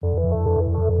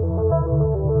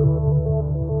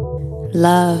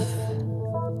love,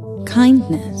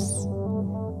 kindness,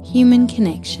 human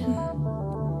connection.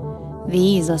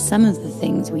 These are some of the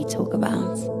things we talk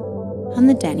about on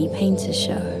the Danny Painter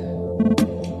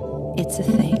Show. It's a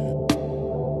thing.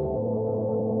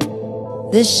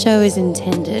 This show is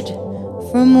intended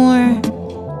for a more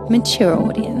mature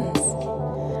audience.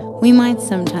 We might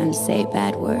sometimes say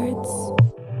bad words.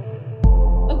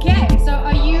 Okay, so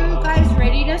are you guys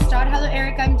ready to start? Hello,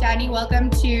 Eric. I'm Danny. Welcome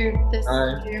to this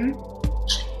Zoom.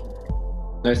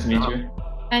 Nice to meet you.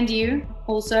 And you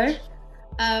also.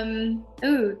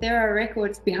 Ooh, there are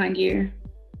records behind you.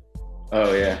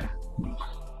 Oh yeah.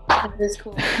 That is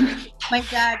cool.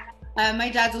 My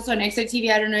dad's also on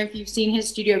XOTV. I don't know if you've seen his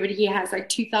studio, but he has like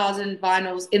 2,000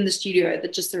 vinyls in the studio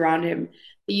that just surround him.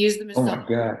 He used them as Oh my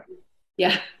god.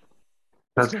 Yeah.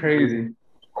 That's crazy.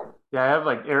 Yeah, I have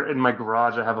like in my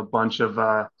garage. I have a bunch of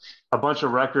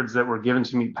records that were given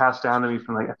to me, passed down to me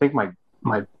from like I think my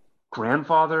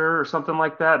grandfather or something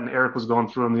like that. And Eric was going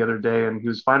through them the other day, and he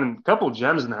was finding a couple of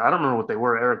gems in there. I don't remember what they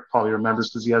were. Eric probably remembers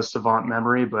because he has savant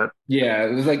memory. But yeah,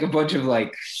 it was like a bunch of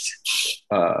like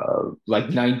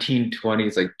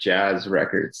 1920s like jazz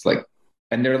records, like,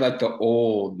 and they're like the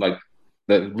old, like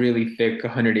the really thick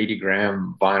 180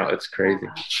 gram vinyl. It's crazy.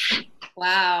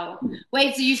 Wow.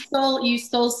 Wait, so you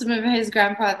stole some of his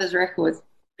grandfather's records?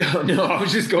 Oh, no, I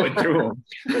was just going through them.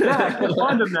 yeah, I can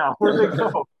find them now. Where'd they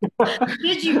go?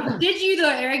 Did you though,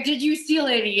 Eric? Did you steal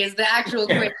any? Is the actual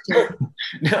question.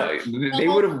 No, they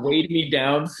would have weighed me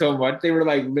down so much. They were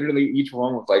like literally each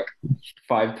one was like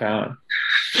 5 pounds.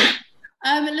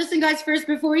 Listen, guys, first,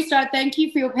 before we start, thank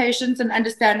you for your patience and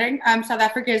understanding. South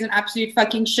Africa is an absolute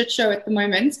fucking shit show at the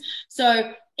moment.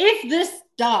 So if this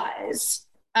dies,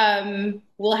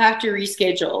 we'll have to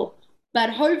reschedule. But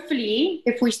hopefully,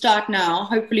 if we start now,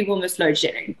 hopefully we'll miss load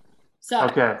shedding. So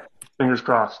okay, fingers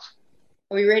crossed.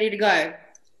 Are we ready to go?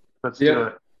 Let's do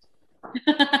it.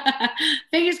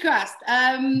 Fingers crossed.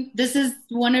 This is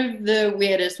one of the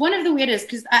weirdest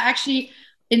because I actually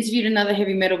interviewed another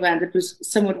heavy metal band that was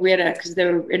somewhat weirder because they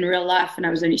were in real life and I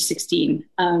was only 16.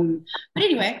 But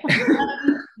anyway,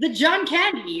 the John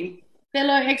Candy,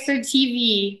 fellow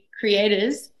XOTV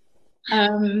creators.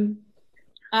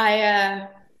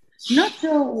 Not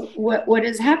sure what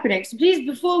is happening. So please,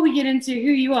 before we get into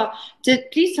who you are,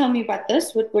 please tell me about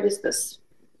this. What is this?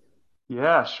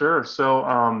 Yeah, sure.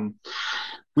 So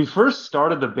we first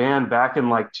started the band back in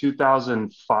like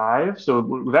 2005. So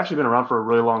we've actually been around for a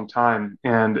really long time.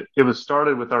 And it was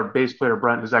started with our bass player,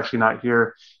 Brent, who's actually not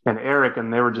here, and Eric.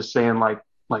 And they were just saying like,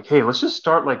 hey, let's just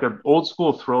start like an old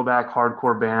school throwback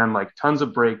hardcore band, like tons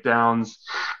of breakdowns,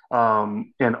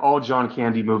 and all John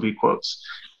Candy movie quotes.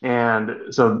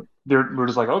 And so we're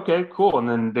just like, okay, cool. And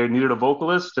then they needed a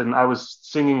vocalist, and I was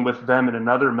singing with them in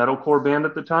another metalcore band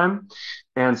at the time.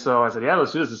 And so I said, yeah,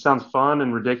 let's do this. It sounds fun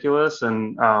and ridiculous.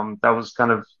 And that was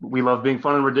we love being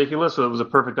fun and ridiculous. So it was a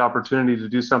perfect opportunity to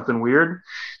do something weird.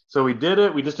 So we did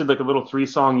it. We just did like a little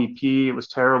 3-song EP. It was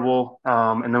terrible.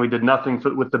 And then we did nothing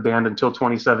with the band until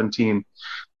 2017.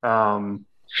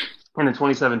 And in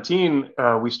 2017,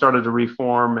 we started to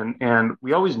reform, and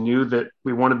we always knew that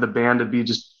we wanted the band to be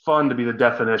just fun, to be the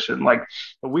definition. Like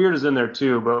the weird is in there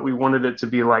too, but we wanted it to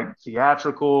be like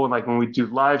theatrical. And like when we do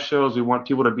live shows, we want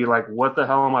people to be like, what the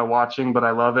hell am I watching? But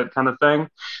I love it kind of thing.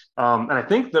 And I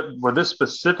think that where this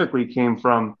specifically came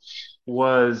from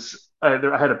was I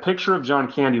had a picture of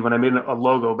John Candy when I made a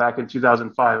logo back in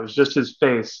 2005. It was just his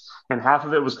face, and half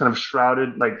of it was kind of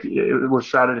shrouded, like it was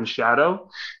shrouded in shadow.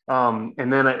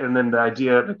 And then the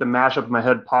idea, like the mashup in my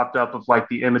head popped up of like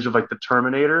the image of like the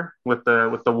Terminator with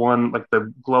the one like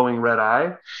the glowing red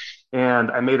eye. And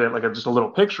I made it like just a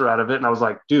little picture out of it. And I was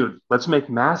like, dude, let's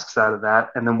make masks out of that,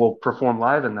 and then we'll perform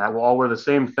live in that. We'll all wear the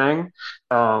same thing.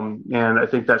 And I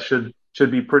think that should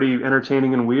be pretty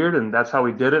entertaining and weird. And that's how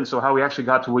we did it. And so how we actually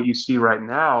got to what you see right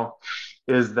now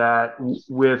is that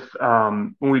with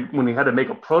when we had to make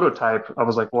a prototype, I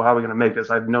was like, well, how are we going to make this?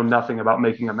 I know nothing about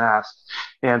making a mask.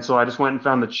 And so I just went and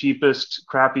found the cheapest,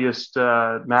 crappiest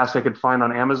mask I could find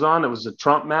on Amazon. It was a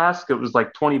Trump mask. It was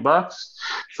like $20.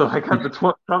 So I got the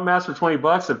Trump mask for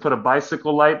 $20. I put a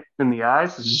bicycle light in the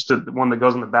eyes. It's just the one that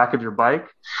goes on the back of your bike.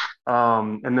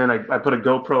 And then I put a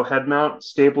GoPro head mount,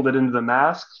 stapled it into the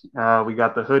mask. We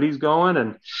got the hoodies going,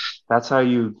 and that's how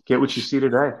you get what you see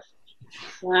today.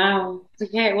 Wow.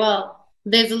 Okay. Well,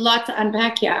 there's a lot to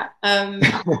unpack here. I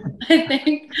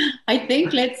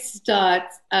think let's start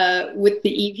with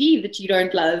the EP that you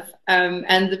don't love,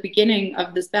 and the beginning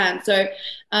of this band. So,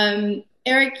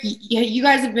 Eric, you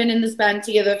guys have been in this band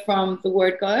together from the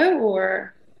word go,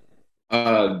 or?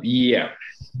 Yeah.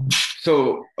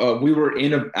 So we were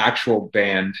in an actual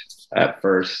band at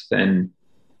first, and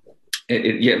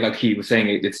yeah, like he was saying,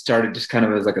 it started just kind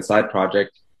of as like a side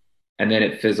project, and then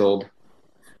it fizzled.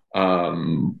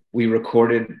 We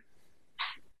recorded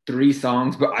 3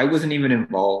 songs, but I wasn't even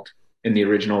involved in the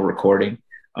original recording.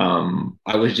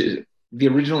 I was just The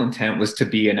original intent was to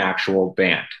be an actual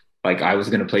band. Like I was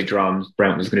going to play drums,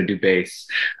 Brent was going to do bass,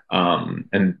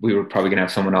 and we were probably going to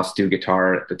have someone else do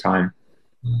guitar at the time.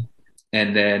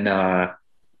 And then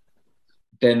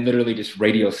literally just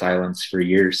radio silence for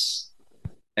years.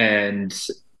 And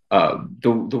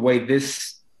the way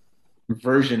this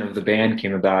version of the band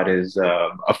came about is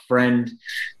a friend.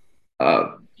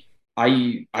 I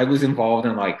was involved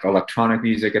in like electronic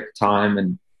music at the time,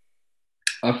 and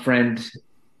a friend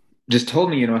just told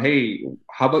me, hey,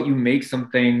 how about you make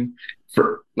something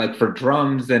for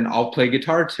drums, and I'll play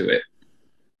guitar to it.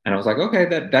 And I was like, okay,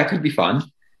 that could be fun.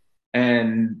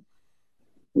 And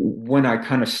when I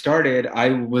kind of started, I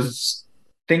was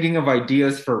thinking of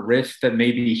ideas for riffs that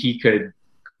maybe he could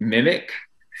mimic.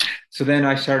 So then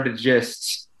I started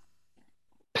just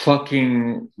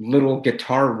plucking little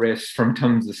guitar riffs from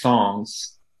tons of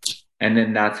songs. And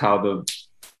then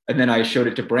and then I showed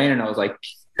it to Brandon. I was like,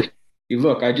 hey,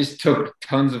 look, I just took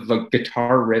tons of like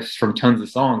guitar riffs from tons of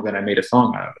songs and I made a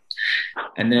song out of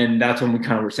it. And then that's when we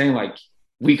kind of were saying like,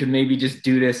 we could maybe just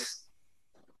do this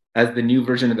as the new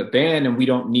version of the band, and we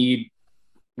don't need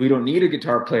a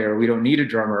guitar player, we don't need a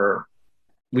drummer,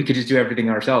 we could just do everything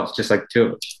ourselves, just like two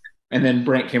of us. And then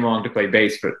Brent came along to play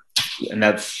bass, and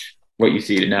that's what you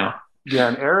see now. Yeah,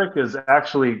 and Eric is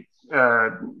actually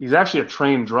he's actually a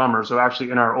trained drummer. So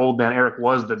actually in our old band, Eric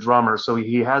was the drummer. So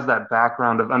he has that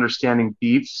background of understanding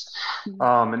beats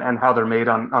and how they're made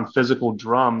on physical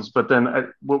drums. But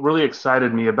then what really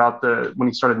excited me about when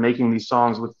he started making these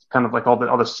songs with kind of like all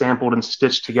the sampled and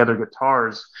stitched together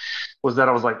guitars was that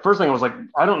I was like, first thing I was like,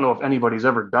 I don't know if anybody's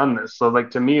ever done this. So like,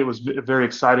 to me, it was very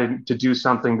exciting to do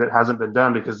something that hasn't been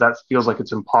done, because that feels like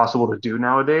it's impossible to do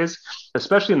nowadays,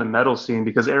 especially in the metal scene,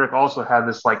 because Eric also had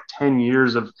this like 10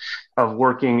 years of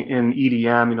working in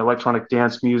EDM, electronic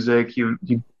dance music. He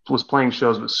was playing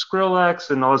shows with Skrillex,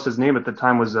 and all this. His name at the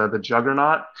time was the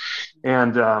Juggernaut.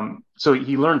 And so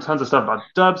he learned tons of stuff about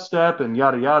dubstep and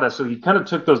yada yada. So he kind of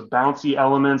took those bouncy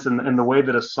elements and the way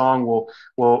that a song will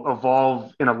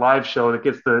evolve in a live show that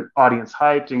gets the audience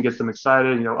hyped and gets them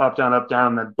excited, up, down,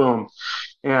 and then boom.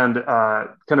 And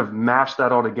kind of mashed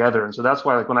that all together. And so that's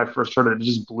why, like, when I first heard it, it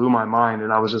just blew my mind.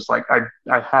 And I was just like,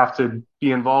 I have to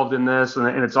be involved in this.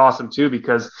 And it's awesome too,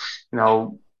 because,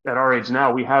 at our age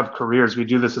now, we have careers. We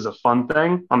do this as a fun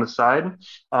thing on the side.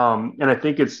 And I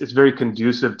think it's very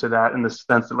conducive to that, in the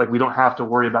sense that, like, we don't have to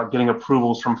worry about getting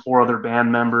approvals from 4 other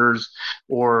band members,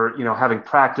 or, having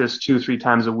practice 2-3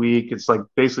 times a week. It's like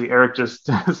basically Eric just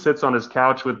sits on his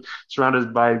couch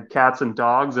surrounded by cats and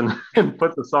dogs and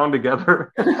puts the song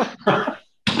together.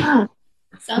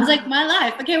 Sounds like my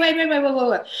life. Okay, wait.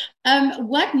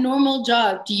 What normal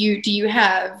job do you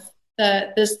have?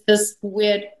 This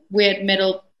weird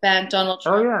metal band, Donald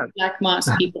Trump, Black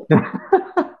Mask people.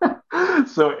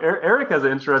 So Eric has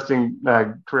an interesting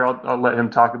career. I'll let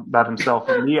him talk about himself.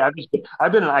 For me,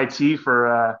 I've been in IT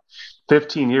for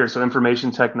 15 years, so information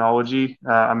technology.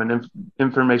 I'm an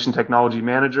information technology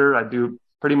manager. I do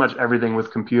pretty much everything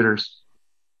with computers.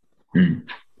 And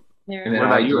then what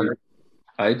about you, Eric?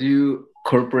 I do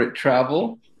corporate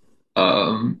travel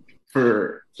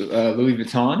for Louis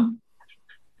Vuitton.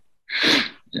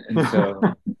 And so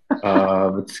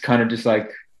it's kind of just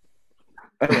like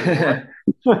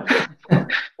well,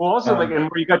 also like, and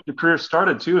where you got your career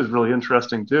started too is really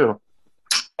interesting too.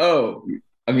 Oh,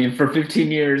 I mean, for 15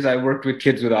 years I worked with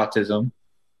kids with autism,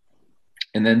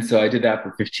 and then so I did that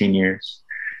for 15 years,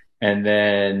 and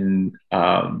then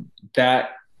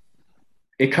that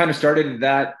it kind of started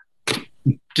that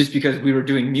just because we were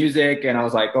doing music, and I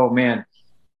was like, oh man,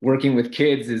 working with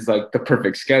kids is like the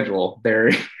perfect schedule.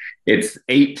 It's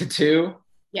 8 to 2.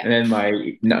 Yeah. And then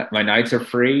my nights are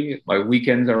free, my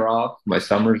weekends are off, my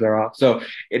summers are off. So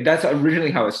that's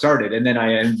originally how it started. And then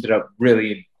I ended up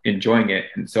really enjoying it.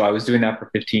 And so I was doing that for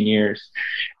 15 years.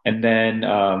 And then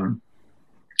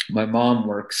my mom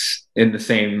works in the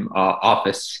same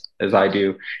office as I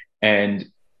do. And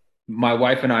my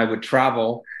wife and I would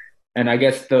travel. And I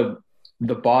guess the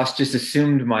boss just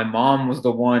assumed my mom was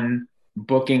the one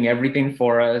booking everything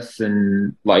for us,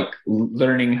 and like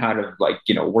learning how to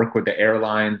work with the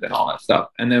airlines and all that stuff.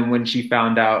 And then when she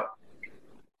found out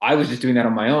I was just doing that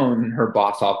on my own, her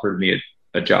boss offered me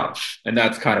a job, and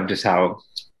that's kind of just how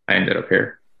I ended up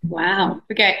here. Wow.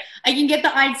 Okay, I can get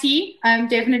the IT.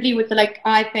 Definitely with the like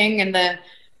I thing, and there's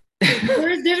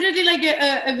definitely like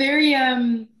a very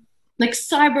like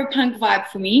cyberpunk vibe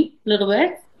for me a little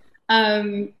bit.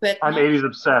 But I'm 80s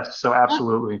obsessed, so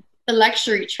absolutely. the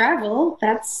luxury travel,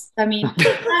 that's, I mean,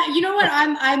 you know what?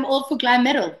 I'm all for glam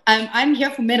metal. I'm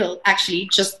here for metal, actually,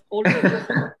 just all.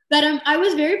 But I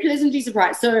was very pleasantly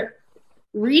surprised. So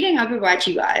reading up about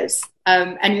you guys,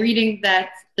 and reading that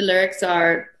the lyrics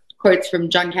are quotes from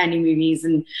John Candy movies,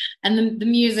 and the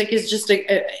music is just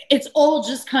it's all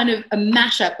just kind of a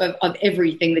mashup of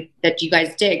everything that you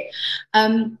guys dig.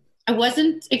 I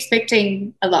wasn't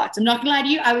expecting a lot. I'm not gonna lie to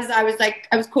you. I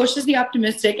was cautiously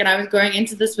optimistic, and I was going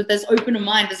into this with as open a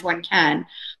mind as one can.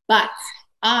 But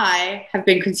I have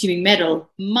been consuming metal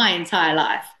my entire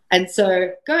life, and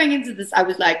so going into this, I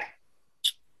was like,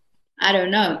 I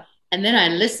don't know. And then I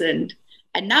listened,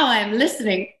 and now I'm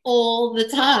listening all the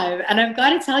time. And I've got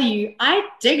to tell you, I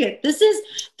dig it. This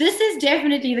is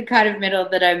definitely the kind of metal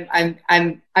that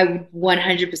I would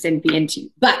 100% be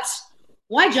into. But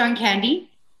why John Candy?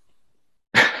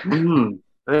 I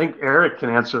think Eric can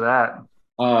answer that.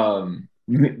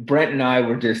 Brent and I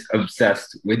were just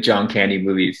obsessed with John Candy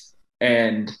movies,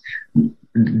 and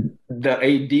the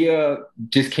idea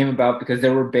just came about because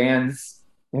there were bands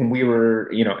when we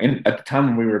were, at the time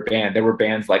when we were a band, there were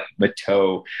bands like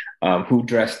Mateau, who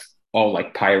dressed all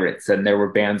like pirates, and there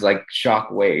were bands like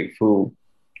Shockwave who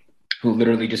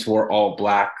literally just wore all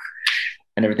black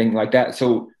and everything like that.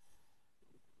 So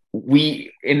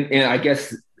and I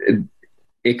guess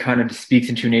it kind of speaks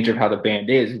into nature of how the band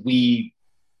is. We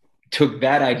took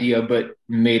that idea but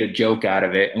made a joke out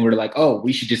of it, and we're like, oh,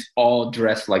 we should just all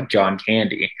dress like John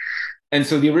Candy. And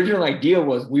so the original idea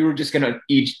was we were just going to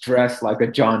each dress like a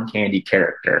John Candy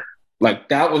character. Like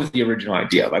that was the original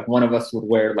idea. Like one of us would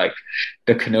wear like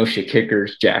the Kenosha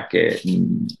Kickers jacket,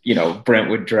 and, Brent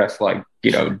would dress like,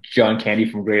 John Candy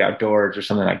from Great Outdoors or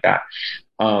something like that.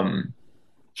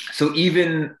 So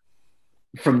even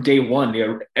from day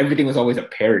one, everything was always a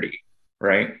parody,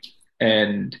 right?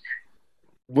 And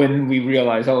when we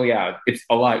realized, oh yeah, it's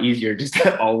a lot easier just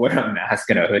to all wear a mask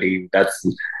and a hoodie, that's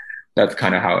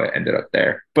kind of how it ended up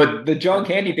there. But the John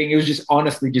Candy thing, it was just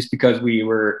honestly just because we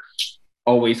were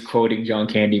always quoting John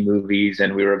Candy movies,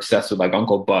 and we were obsessed with like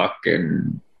Uncle Buck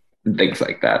and things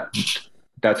like that.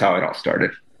 That's how it all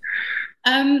started.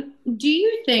 Do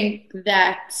you think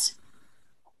that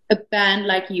a band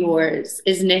like yours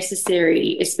is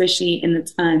necessary, especially in the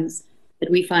times that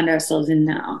we find ourselves in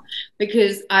now?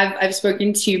 Because I've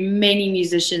spoken to many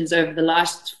musicians over the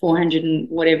last 400 and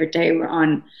whatever day we're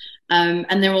on,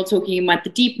 and they're all talking about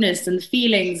the deepness and the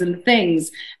feelings and the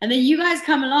things. And then you guys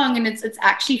come along, and it's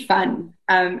actually fun,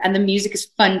 and the music is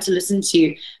fun to listen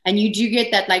to, and you do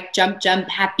get that like jump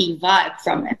happy vibe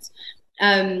from it.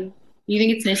 You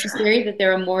think it's necessary that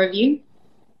there are more of you?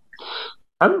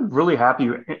 I'm really happy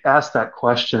you asked that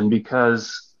question,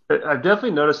 because I've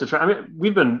definitely noticed a trend. I mean,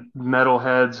 we've been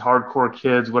metalheads, hardcore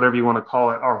kids, whatever you want to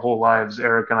call it, our whole lives.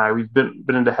 Eric and I, we've been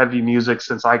into heavy music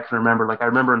since I can remember. Like I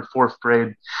remember in fourth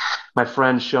grade, my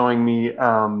friend showing me,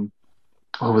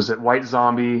 what was it, White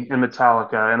Zombie and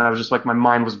Metallica, and I was just like, my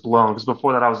mind was blown, because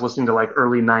before that I was listening to like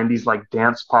early '90s like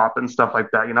dance pop and stuff like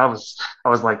that. I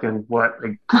was like in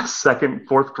like second,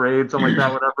 fourth grade, something like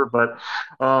that, whatever. But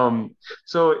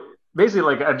so basically,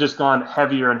 like I've just gone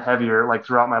heavier and heavier like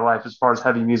throughout my life as far as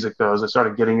heavy music goes. I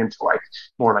started getting into like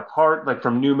more like hard, like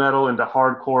from new metal into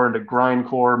hardcore, into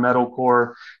grindcore,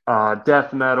 metalcore,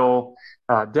 death metal,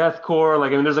 deathcore.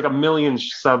 Like I mean, there's like a million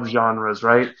subgenres,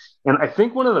 right? And I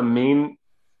think one of the main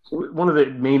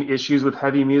issues with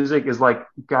heavy music is like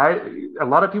a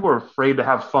lot of people are afraid to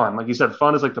have fun. Like you said,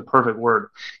 fun is like the perfect word.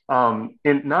 And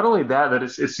not only that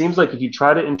it seems like if you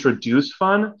try to introduce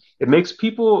fun, it makes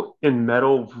people in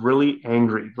metal really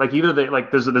angry. Like either they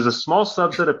like there's a small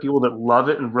subset of people that love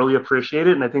it and really appreciate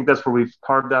it, and I think that's where we've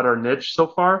carved out our niche so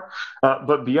far.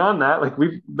 But beyond that, like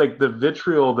the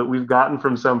vitriol that we've gotten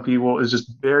from some people is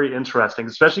just very interesting,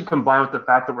 especially combined with the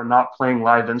fact that we're not playing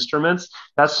live instruments.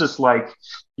 That's just like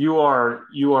you are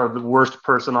the worst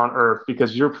person on earth,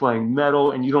 because you're playing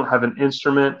metal and you don't have an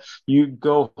instrument. You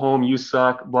go home, you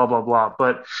suck, blah blah blah.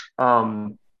 But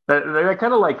I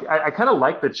kind of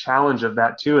like the challenge of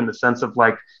that too, in the sense of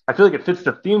like I feel like it fits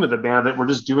the theme of the band that we're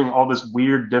just doing all this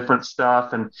weird different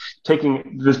stuff and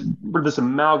taking this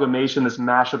amalgamation, this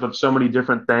mashup of so many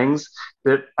different things,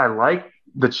 that I like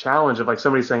the challenge of like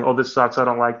somebody saying, oh, this sucks, I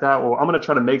don't like that. Well, I'm going to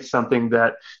try to make something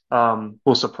that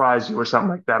will surprise you or something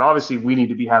like that. Obviously we need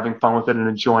to be having fun with it and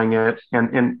enjoying it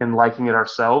and liking it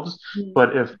ourselves. Mm-hmm.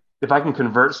 But if I can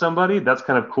convert somebody, that's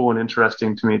kind of cool and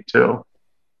interesting to me too.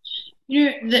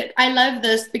 I love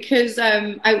this because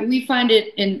we find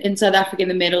it in South Africa, in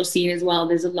the metal scene as well.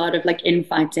 There's a lot of like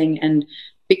infighting, and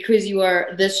because you are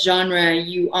this genre,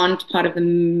 you aren't part of the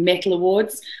metal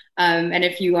awards. And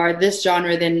if you are this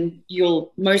genre, then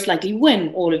you'll most likely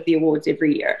win all of the awards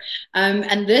every year.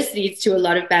 And this leads to a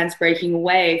lot of bands breaking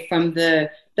away from the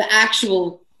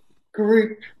actual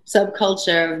group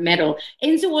subculture of metal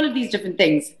into all of these different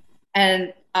things.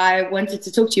 And I wanted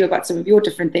to talk to you about some of your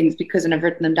different things and I've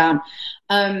written them down.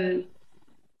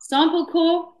 Sample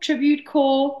core, tribute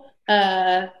core,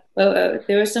 there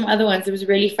were some other ones. There was a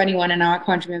really funny one, and now I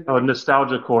can't remember. Oh,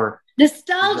 nostalgia core.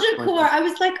 Nostalgia core. I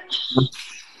was like,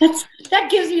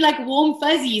 that gives me like warm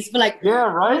fuzzies for like.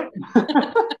 Yeah, right.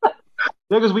 Yeah,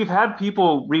 because we've had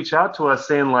people reach out to us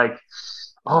saying like,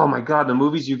 oh my God, the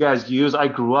movies you guys use, I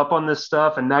grew up on this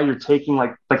stuff, and now you're taking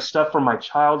like stuff from my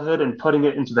childhood and putting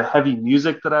it into the heavy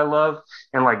music that I love.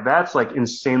 And like that's like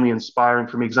insanely inspiring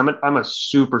for me, because I'm a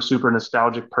super, super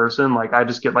nostalgic person. Like I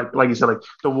just get like you said, like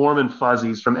the warm and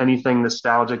fuzzies from anything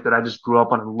nostalgic that I just grew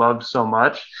up on and loved so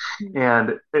much.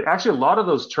 And actually a lot of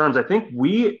those terms, I think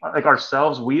we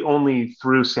only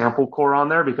threw sample core on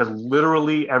there because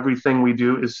literally everything we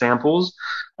do is samples.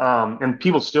 And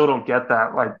people still don't get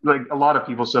that. Like a lot of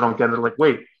people still don't get it. Like,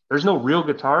 wait, there's no real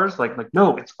guitars. Like,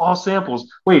 no, it's all samples.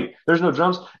 Wait, there's no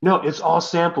drums. No, it's all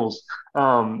samples.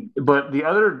 But the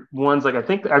other ones, like I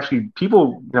think actually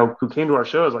people, who came to our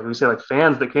shows, like we say, like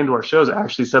fans that came to our shows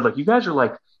actually said, like, you guys are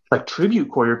like tribute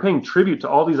core. You're paying tribute to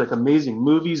all these like amazing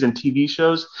movies and TV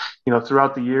shows,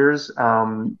 throughout the years.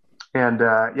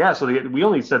 So we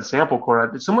only said sample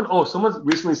core. Someone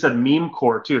recently said meme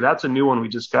core too. That's a new one we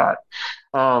just got.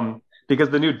 Because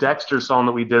the new Dexter song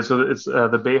that we did, so it's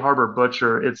the Bay Harbor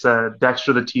Butcher. It's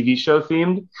Dexter the TV show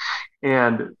themed,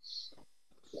 and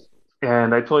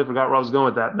I totally forgot where I was going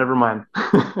with that. Never mind.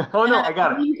 Oh no, I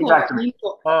got it. Back to me.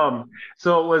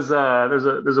 So it was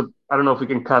there's a I don't know if we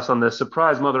can cuss on this,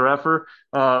 surprise mother effer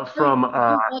from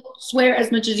swear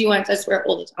as much as you want. I swear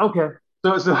all the time. Okay.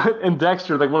 So in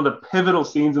Dexter, like one of the pivotal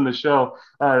scenes in the show,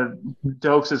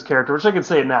 Dokes' character, which I can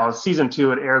say it now, is season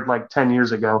 2. It aired like 10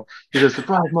 years ago. He says,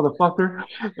 "Surprise, motherfucker!"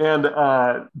 And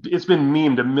it's been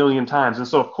memed a million times. And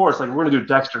so, of course, like we're gonna do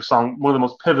Dexter song, one of the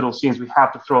most pivotal scenes. We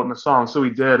have to throw it in the song, so we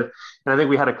did. And I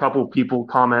think we had a couple people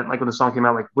comment, like when the song came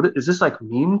out, like, "What is this, like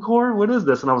meme core? What is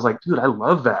this?" And I was like, "Dude, I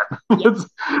love that." Yes.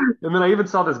 And then I even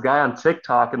saw this guy on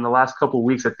TikTok in the last couple of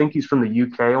weeks. I think he's from the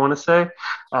UK. I want to say,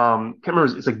 can't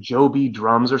remember. It's like Joe B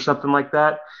Drums or something like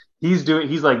that. He's doing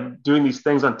these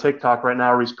things on TikTok right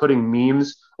now where he's putting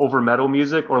memes over metal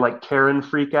music, or like Karen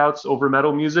freakouts over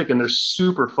metal music, and they're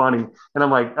super funny. And I'm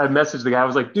like, I messaged the guy. I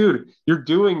was like, dude, you're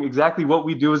doing exactly what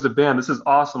we do as a band. This is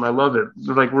awesome. I love it.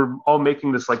 Like we're all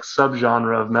making this like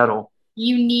subgenre of metal.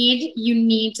 You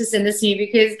need to send this to me,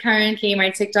 because currently my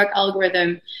TikTok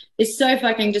algorithm is so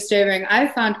fucking disturbing. I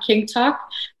found King Talk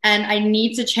and I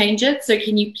need to change it. So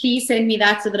can you please send me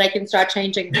that so that I can start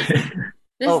changing this?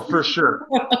 Oh, for sure.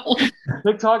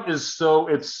 TikTok is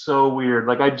so weird.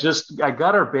 Like I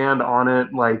got our band on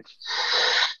it like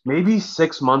maybe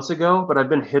 6 months ago, but I've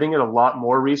been hitting it a lot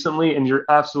more recently. And you're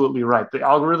absolutely right. The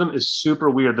algorithm is super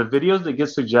weird. The videos that get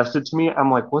suggested to me,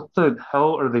 I'm like, what the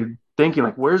hell are they thinking?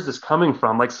 Like, where's this coming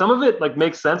from? Like some of it like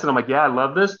makes sense. And I'm like, yeah, I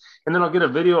love this. And then I'll get a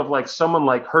video of like someone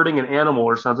like hurting an animal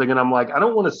or something. And I'm like, I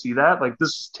don't want to see that. Like, this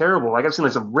is terrible. Like I've seen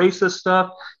like some racist stuff.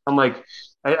 I'm like,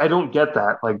 I don't get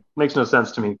that. Like, makes no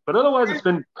sense to me. But otherwise, it's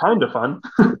been kind of fun.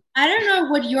 I don't know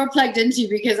what you're plugged into,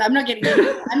 because I'm not getting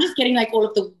it. I'm just getting like all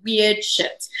of the weird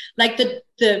shit, like the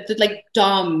like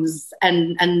DOMs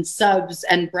and subs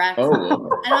and brats.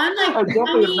 Oh. And I'm like, I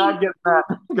definitely am not getting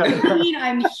that. I mean,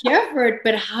 I'm here for it,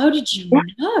 but how did you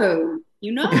know?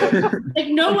 Like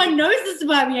no one knows this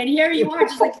about me, and here you are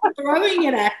just like throwing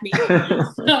it at me.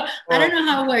 So I don't know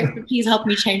how it works, but please help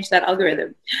me change that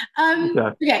algorithm.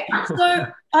 Okay, so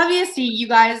obviously you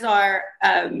guys are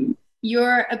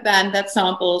you're a band that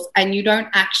samples, and you don't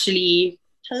actually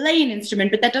play an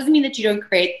instrument, but that doesn't mean that you don't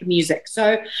create the music.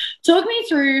 So talk me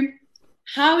through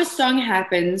how a song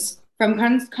happens from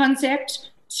concept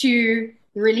to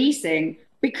releasing,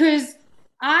 because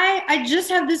I just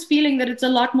have this feeling that it's a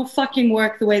lot more fucking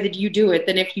work the way that you do it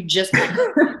than if you just like.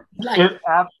 It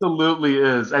absolutely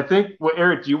is. I think,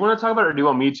 Eric, do you want to talk about it, or do you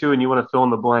want me to, and you want to fill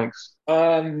in the blanks?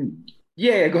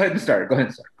 Yeah, go ahead and start. Go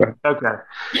ahead. Okay.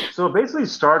 So it basically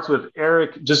starts with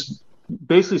Eric just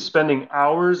basically spending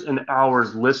hours and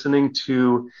hours listening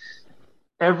to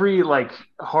every like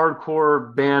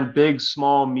hardcore band, big,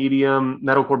 small, medium,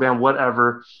 metalcore band,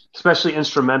 whatever, especially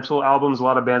instrumental albums. A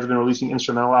lot of bands have been releasing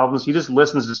instrumental albums. He just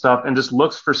listens to stuff and just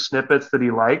looks for snippets that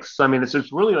he likes. So, I mean, it's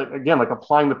really like, again, like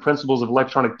applying the principles of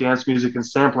electronic dance music and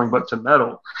sampling, but to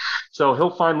metal. So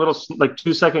he'll find little like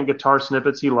 2-second guitar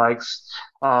snippets he likes.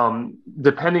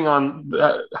 Depending on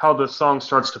how the song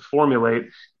starts to formulate,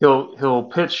 he'll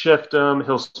pitch shift them,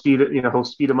 he'll speed it, he'll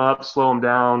speed them up, slow them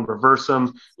down, reverse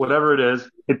them, whatever it is.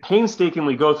 It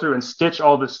painstakingly go through and stitch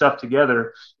all this stuff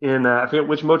together in I forget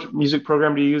which music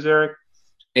program do you use, Eric?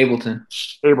 Ableton,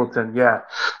 yeah.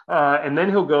 And then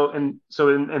he'll go, and so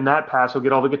in that pass, he'll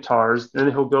get all the guitars. Then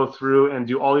he'll go through and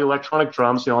do all the electronic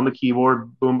drums, on the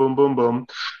keyboard, boom, boom, boom, boom.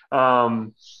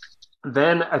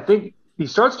 Then I think he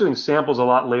starts doing samples a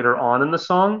lot later on in the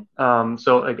song.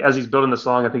 So like as he's building the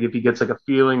song, I think if he gets like a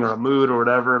feeling or a mood or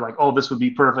whatever, like, oh, this would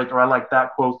be perfect, or I like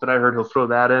that quote that I heard, he'll throw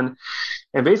that in.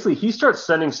 And basically he starts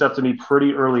sending stuff to me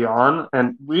pretty early on,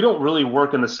 and we don't really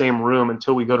work in the same room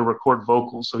until we go to record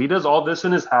vocals. So he does all this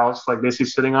in his house, like basically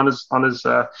sitting on his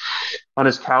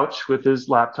couch with his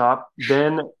laptop.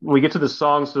 Then when we get to the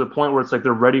songs to the point where it's like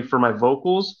they're ready for my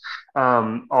vocals,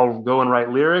 I'll go and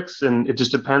write lyrics, and it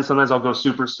just depends. Sometimes I'll go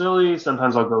super silly,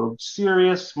 sometimes I'll go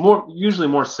serious, usually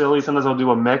more silly. Sometimes I'll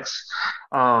do a mix.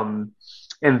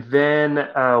 And then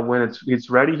when it's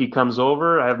ready, he comes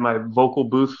over. I have my vocal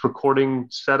booth recording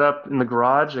setup in the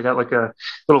garage. I got like a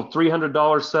little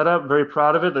 $300 setup. Very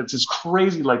proud of it. It's just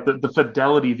crazy, like the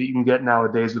fidelity that you can get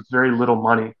nowadays with very little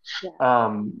money. Yeah.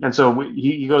 And so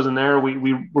he goes in there.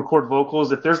 We record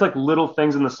vocals. If there's like little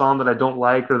things in the song that I don't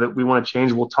like or that we want to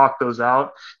change, we'll talk those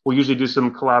out. We'll usually do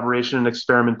some collaboration and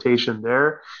experimentation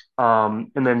there.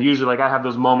 And then usually like I have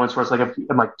those moments where it's like,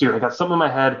 I'm like, dude, I got something in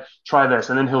my head, try this.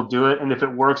 And then he'll do it. And if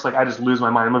it works, like I just lose my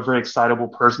mind. I'm a very excitable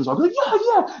person. So I'll be like,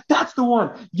 yeah, that's the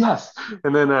one. Yes.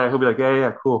 And then he'll be like,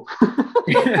 yeah, cool. So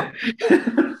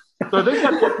I think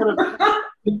that's what kind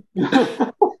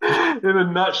of, in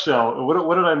a nutshell.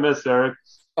 What did I miss, Eric?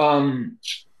 No,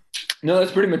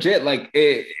 that's pretty much it. Like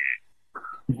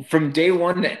from day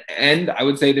one to end, I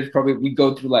would say we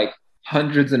go through like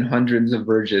hundreds and hundreds of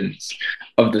versions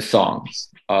of the songs.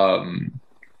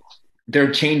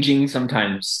 They're changing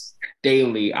sometimes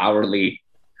daily, hourly.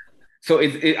 So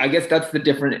I guess that's the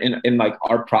difference in like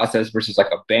our process versus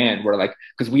like a band, where like,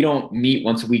 because we don't meet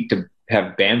once a week to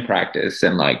have band practice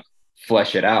and like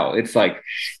flesh it out. It's like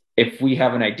if we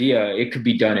have an idea, it could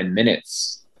be done in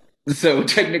minutes. So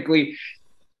technically,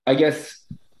 I guess,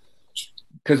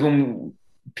 because when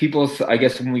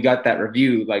we got that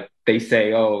review, like they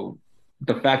say, oh,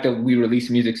 the fact that we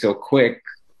release music so quick,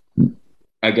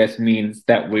 I guess, means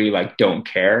that we like don't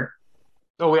care.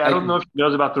 Oh wait, I don't know if she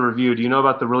knows about the review. Do you know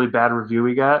about the really bad review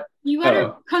we got?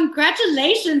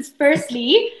 Congratulations,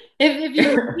 firstly. If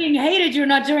you're being hated, you're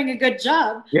not doing a good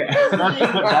job. Yeah,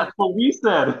 that's what we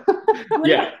said.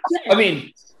 Yeah, I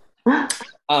mean,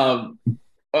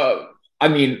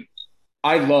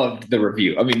 I loved the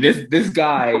review. I mean, this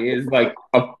guy is like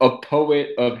a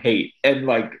poet of hate, and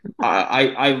like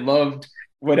I loved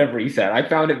whatever he said. I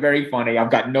found it very funny.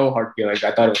 I've got no hard feelings.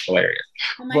 I thought it was hilarious.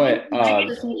 But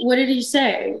what did he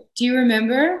say? Do you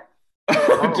remember?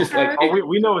 Just like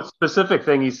we know a specific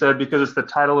thing he said because it's the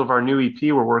title of our new EP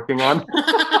we're working on.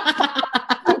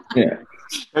 Yeah.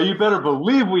 Now you better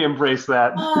believe we embrace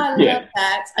that. Oh, I love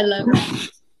that. I love that.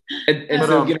 And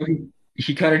so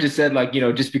he kind of just said like,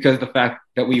 just because the fact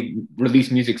that we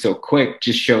release music so quick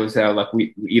just shows how like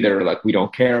we either like we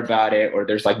don't care about it or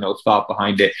there's like no thought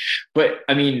behind it. But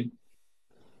I mean,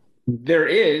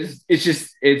 it's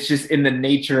just in the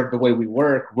nature of the way we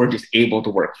work, we're just able to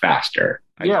work faster.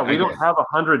 Yeah, we don't have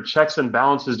 100 checks and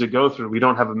balances to go through. We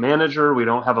don't have a manager. We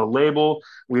don't have a label.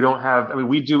 We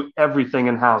do everything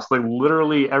in-house. Like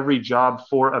literally every job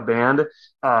for a band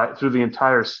through the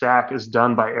entire stack is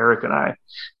done by Eric and I.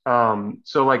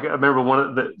 So like I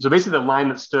remember so basically the line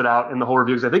that stood out in the whole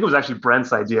review, because I think it was actually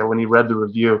Brent's idea when he read the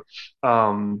review.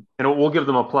 And we'll give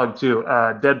them a plug too.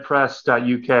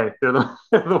 Deadpress.uk. They're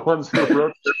the ones who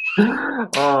wrote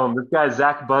it. This guy,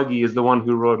 Zach Buggy, is the one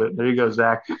who wrote it. There you go,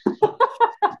 Zach.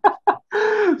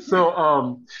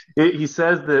 So he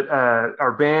says that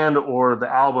our band, or the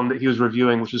album that he was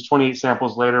reviewing, which was 28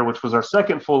 Samples Later, which was our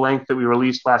second full length that we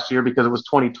released last year because it was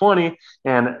 2020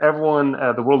 and everyone,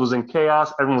 the world was in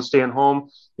chaos. Everyone was staying home.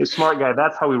 He's a smart guy.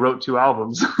 That's how we wrote 2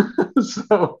 albums.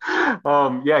 So,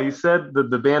 he said that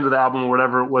the band or the album or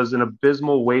whatever was an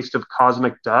abysmal waste of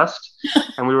cosmic dust.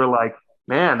 And we were like,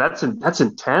 Man, that's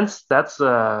intense. That's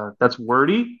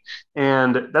wordy,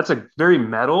 and that's a very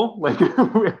metal. Like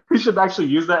we should actually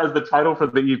use that as the title for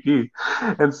the EP.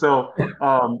 And so,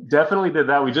 definitely did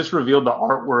that. We just revealed the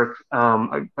artwork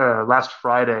last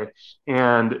Friday,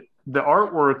 and the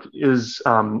artwork is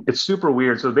it's super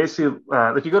weird. So basically,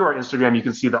 if you go to our Instagram, you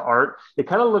can see the art. It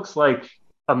kind of looks like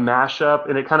a mashup,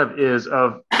 and it kind of is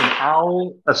of an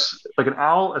owl, like an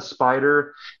owl, a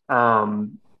spider.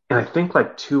 And I think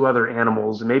like two other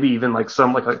animals, and maybe even like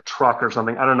some like a truck or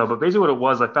something. I don't know. But basically what it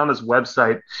was, I found this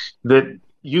website that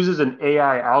uses an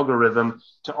AI algorithm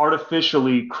to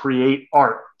artificially create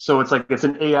art. So it's like it's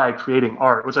an AI creating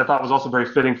art, which I thought was also very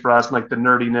fitting for us, and like the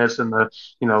nerdiness and the,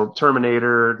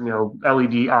 Terminator,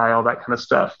 LED eye, all that kind of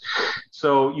stuff.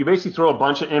 So you basically throw a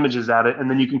bunch of images at it, and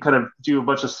then you can kind of do a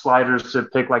bunch of sliders to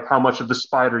pick like how much of the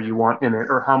spider you want in it,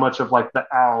 or how much of like the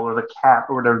owl or the cat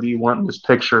or whatever you want in this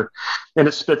picture, and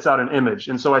it spits out an image.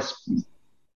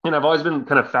 And I've always been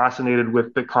kind of fascinated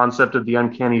with the concept of the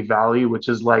uncanny valley, which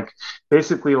is like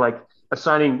basically like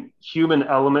assigning human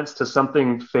elements to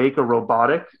something fake or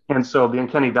robotic. And so the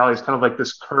uncanny valley is kind of like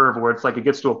this curve where it's like it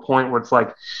gets to a point where it's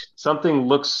like something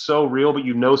looks so real, but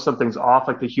something's off,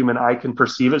 like the human eye can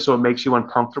perceive it. So it makes you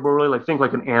uncomfortable, really. Like think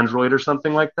like an android or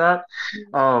something like that.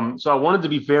 So I wanted to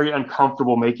be very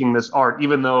uncomfortable making this art,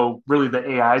 even though really the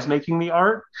AI is making the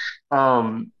art.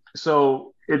 So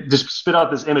it just spit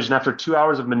out this image, and after 2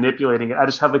 hours of manipulating it, I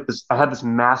had this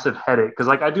massive headache, because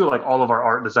like I do like all of our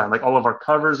art design, like all of our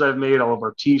covers I've made, all of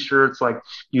our t-shirts, like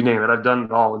you name it, I've done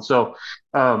it all. And so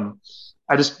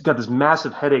I just got this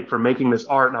massive headache for making this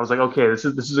art, and I was like, okay, this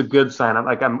is a good sign.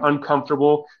 I'm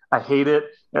uncomfortable, I hate it,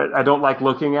 I don't like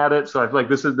looking at it, so I feel like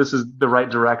this is the right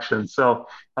direction. So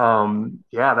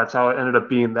that's how it ended up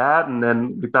being that. And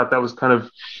then we thought that was kind of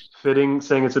fitting,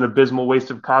 saying it's an abysmal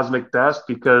waste of cosmic dust,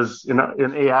 because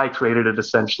an AI created it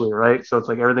essentially, right? So it's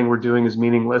like everything we're doing is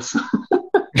meaningless.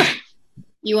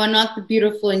 You are not the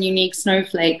beautiful and unique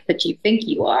snowflake that you think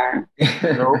you are.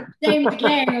 No. Same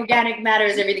decaying organic matter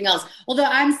as everything else. Although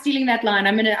I'm stealing that line.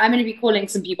 I'm gonna be calling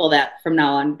some people that from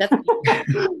now on. That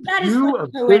is you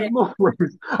abysmal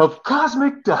waste of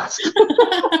cosmic dust.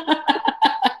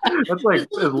 That's like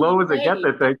as low as it gets,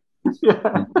 I think.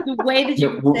 Yeah. The way that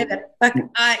you say that, like,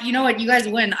 you know what, you guys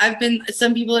win.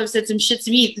 Some people have said some shit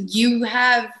to me. You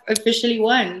have officially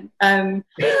won. I'm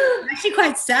actually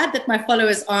quite sad that my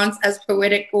followers aren't as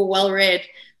poetic or well-read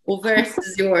or versed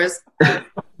as yours.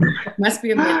 Must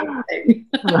be a mental thing.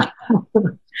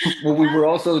 Well, we were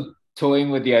also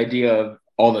toying with the idea of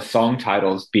all the song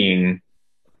titles being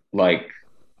like,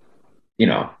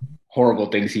 horrible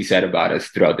things he said about us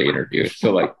throughout the interview.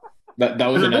 So like, that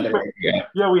was another idea.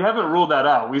 Yeah, we haven't ruled that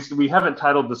out. We haven't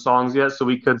titled the songs yet, so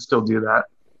we could still do that.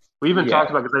 We even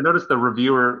talked about, because I noticed the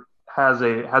reviewer has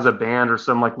a band or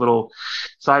some like little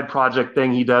side project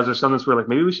thing he does or something. So we're like,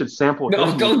 maybe we should sample.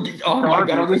 No, don't. Oh my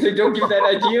God! I was gonna say, don't give that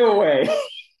idea away.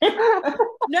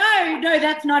 No,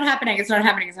 that's not happening. It's not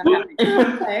happening.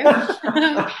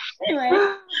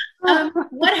 Anyway,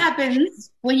 what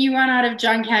happens when you run out of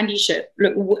John Candy shit?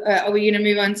 Look, are we going to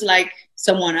move on to like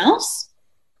someone else?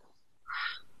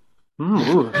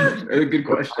 A good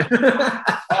question.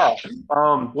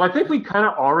 Well, I think we kind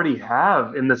of already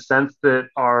have, in the sense that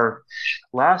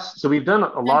so we've done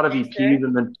a lot of EPs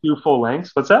and then 2 full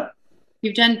lengths. What's that?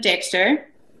 You've done Dexter.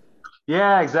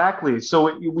 Yeah, exactly.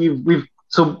 So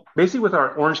so basically with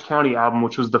our Orange County album,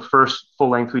 which was the first full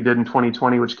length we did in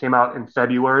 2020, which came out in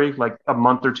February, like a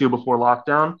month or two before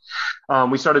lockdown,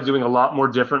 we started doing a lot more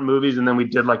different movies. And then we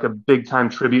did like a big time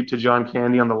tribute to John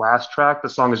Candy on the last track. The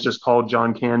song is just called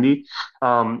John Candy.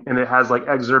 And it has like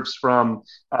excerpts from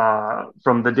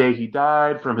the day he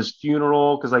died, from his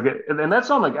funeral. And that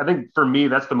song, like, I think for me,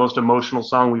 that's the most emotional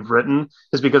song we've written,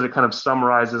 is because it kind of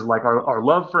summarizes like our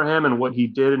love for him and what he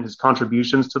did and his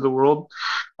contributions to the world.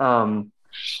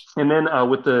 And then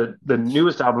with the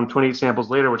newest album, 28 Samples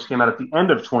Later, which came out at the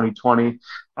end of 2020,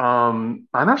 I'm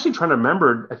actually trying to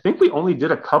remember. I think we only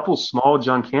did a couple small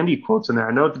John Candy quotes in there.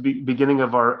 I know at the beginning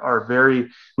of our very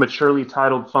maturely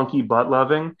titled Funky Butt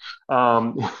Loving,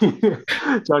 John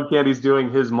Candy's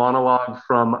doing his monologue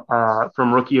from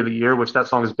Rookie of the Year, which that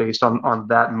song is based on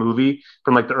that movie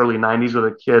from like the early 90s, where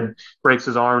the kid breaks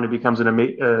his arm and he becomes an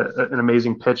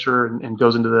amazing pitcher and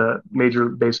goes into the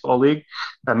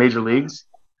major leagues.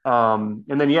 And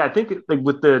then, I think like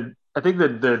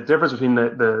the difference between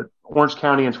the Orange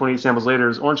County and 28 Samples Later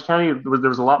is Orange County, there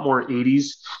was a lot more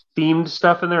 80s themed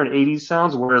stuff in there and 80s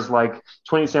sounds, whereas like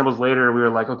 28 Samples Later, we were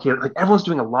like, okay, like everyone's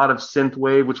doing a lot of synth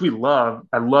wave, which we love.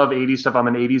 I love 80s stuff. I'm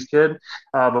an 80s kid.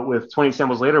 But with 28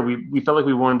 Samples Later, we felt like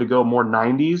we wanted to go more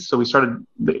 90s. So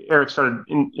Eric started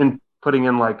putting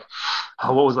in like,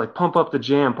 what was like Pump Up the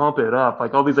Jam, Pump It Up,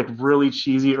 like all these like really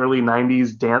cheesy early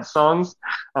 90s dance songs.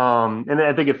 And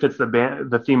I think it fits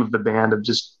the theme of the band of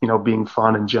just, being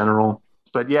fun in general.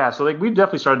 But yeah, so like we've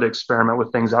definitely started to experiment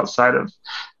with things outside of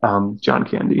John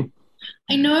Candy.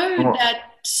 I know that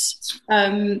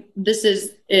this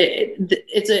is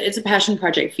it's a passion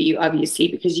project for you, obviously,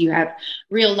 because you have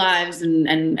real lives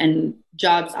and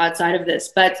jobs outside of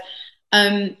this. But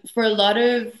for a lot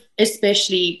of,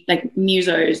 especially like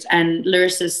musos and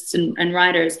lyricists and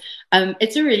writers,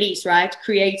 it's a release, right?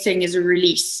 Creating is a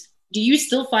release. Do you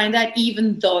still find that,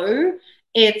 even though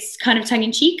it's kind of tongue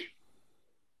in cheek?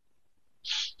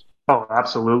 Oh,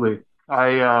 absolutely.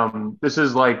 This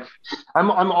is like, I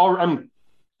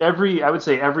would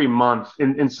say every month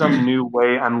in some new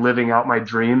way, I'm living out my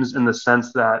dreams, in the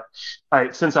sense that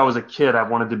since I was a kid, I've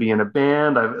wanted to be in a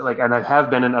band. And I have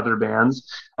been in other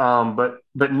bands. But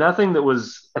nothing that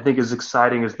was, I think, as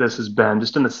exciting as this has been,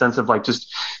 just in the sense of like,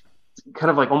 just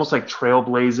kind of like almost like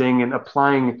trailblazing and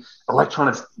applying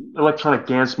electronic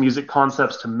dance music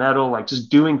concepts to metal, like just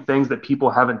doing things that people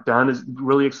haven't done is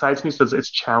really excites me. So it's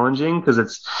challenging, because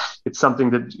it's something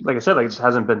that, like I said, like, it just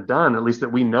hasn't been done, at least that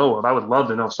we know of. I would love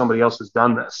to know if somebody else has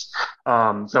done this.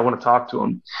 So I want to talk to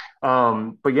them.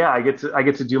 But yeah, I get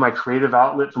to do my creative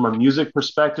outlet from a music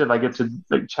perspective. I get to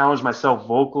like challenge myself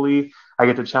vocally. I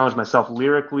get to challenge myself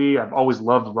lyrically. I've always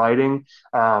loved writing.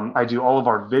 I do all of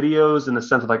our videos, in the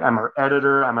sense of like, I'm our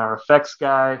editor, I'm our effects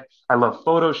guy. I love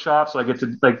Photoshop, so I get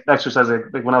to like exercise.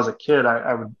 Like when I was a kid,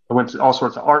 I went to all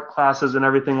sorts of art classes and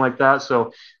everything like that.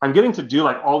 So I'm getting to do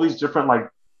like all these different like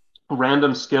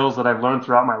random skills that I've learned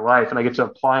throughout my life, and I get to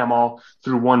apply them all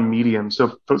through one medium.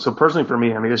 So personally for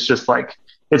me, I mean, it's just like,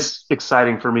 it's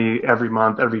exciting for me every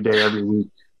month, every day, every week.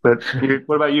 But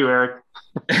what about you, Eric?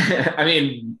 I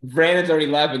mean, Brandon's already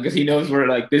laughing because he knows we're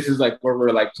like, this is like where we're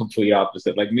like complete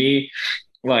opposite. Like me,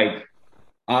 like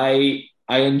I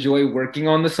enjoy working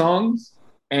on the songs,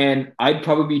 and I'd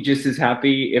probably be just as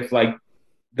happy if like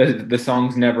the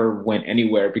songs never went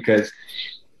anywhere, because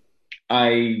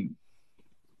I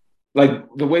like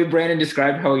the way Brandon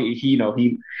described how he's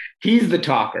the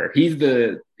talker, he's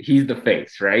the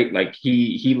face, right? Like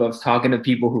he loves talking to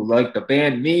people who like the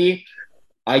band. Me,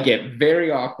 I get very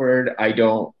awkward. I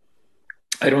don't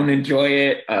enjoy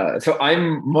it. So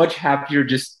I'm much happier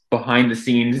just behind the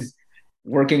scenes,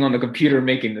 working on the computer,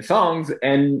 making the songs.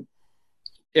 And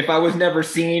if I was never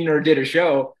seen or did a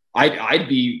show, I'd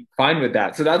be fine with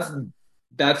that. So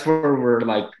that's where we're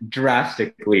like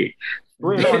drastically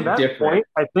On that different. point,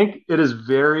 I think it is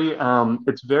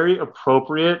it's very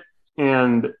appropriate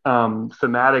and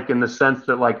thematic, in the sense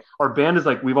that like our band is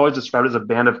like, we've always described it as a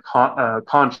band of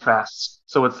contrasts.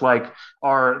 So it's like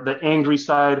the angry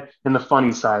side and the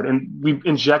funny side, and we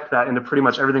inject that into pretty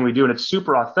much everything we do, and it's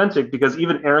super authentic, because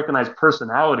even Eric and I's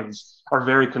personalities are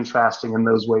very contrasting in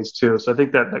those ways too. So I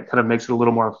think that kind of makes it a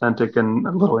little more authentic and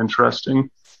a little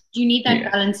interesting. You need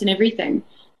that balance in everything.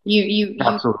 You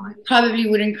probably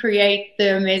wouldn't create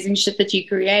the amazing shit that you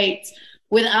create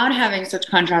without having such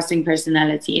contrasting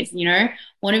personalities.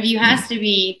 One of you has to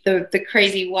be the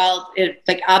crazy, wild,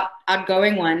 like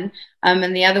outgoing one,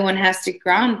 and the other one has to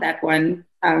ground that one.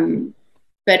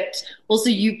 But also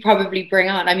you probably bring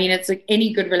out, I mean, it's like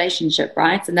any good relationship,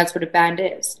 right? And that's what a band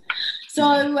is.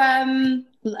 So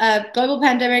global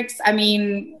pandemics, I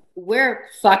mean, we're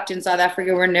fucked in South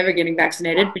Africa. We're never getting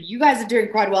vaccinated, but you guys are doing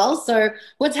quite well. So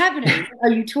what's happening?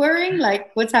 Are you touring?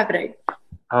 Like, what's happening?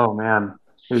 Oh man.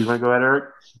 You want to go ahead, Eric?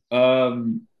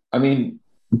 I mean,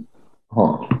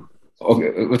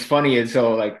 okay. What's funny is,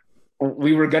 so like,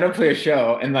 we were gonna play a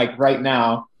show, and like right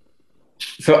now,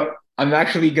 so I'm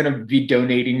actually gonna be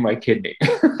donating my kidney.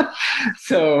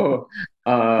 So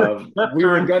we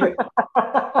were gonna,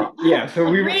 yeah. So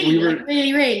we were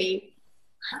really.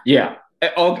 Yeah,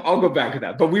 I'll go back to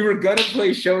that. But we were gonna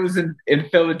play shows in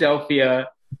Philadelphia,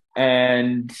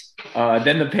 and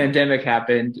then the pandemic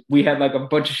happened. We had like a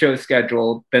bunch of shows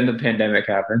scheduled. Then the pandemic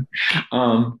happened.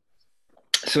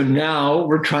 So now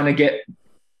we're trying to get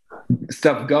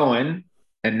stuff going,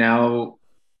 and now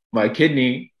my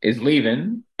kidney is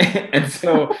leaving. And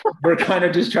so we're kind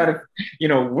of just trying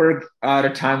to, work out a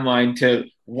timeline to,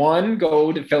 one,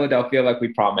 go to Philadelphia like we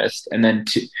promised, and then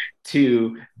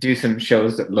two, do some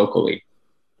shows locally.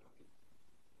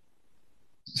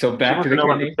 So back to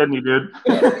the kidney, dude.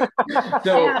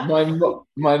 So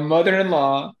my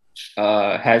mother-in-law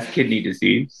has kidney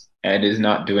disease and is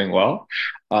not doing well.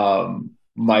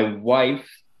 My wife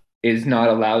is not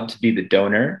allowed to be the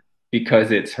donor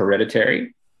because it's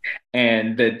hereditary,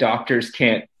 and the doctors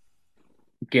can't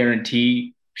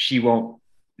guarantee she won't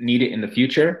need it in the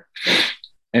future.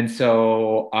 And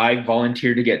so I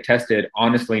volunteered to get tested,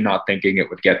 honestly, not thinking it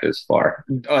would get this far.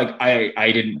 Like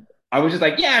I didn't, I was just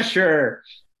like, yeah, sure.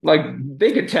 Like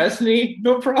they could test me,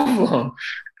 no problem.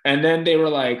 And then they were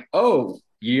like, oh,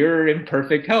 you're in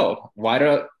perfect health.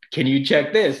 Can you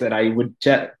check this? And I would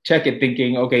check it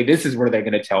thinking, okay, this is where they're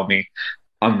going to tell me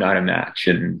I'm not a match.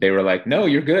 And they were like, no,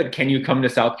 you're good. Can you come to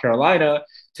South Carolina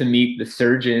to meet the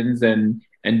surgeons and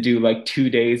do like 2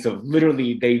 days of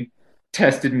literally they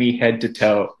tested me head to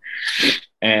toe.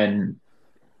 And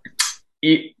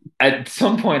at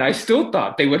some point I still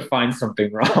thought they would find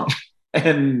something wrong.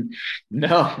 And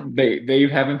no, they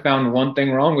haven't found one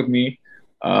thing wrong with me.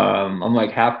 I'm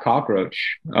like half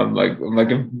cockroach. I'm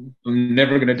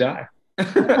never gonna die.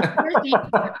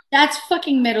 That's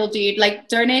fucking metal, dude. Like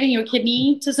donating your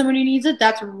kidney to someone who needs it,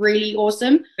 that's really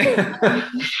awesome.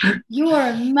 You are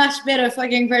a much better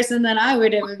fucking person than I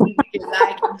would ever be, because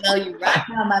I can tell you right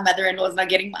now my mother-in-law is not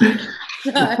getting mine.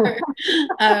 So,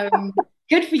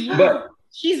 good for you.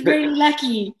 She's really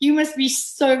lucky. You must be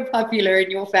so popular in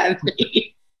your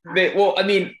family.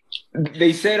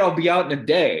 They said I'll be out in a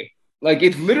day. Like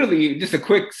it's literally just a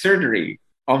quick surgery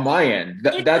on my end.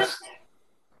 That's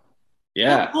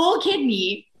yeah. The whole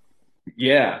kidney.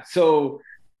 Yeah. So,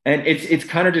 and it's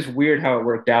kind of just weird how it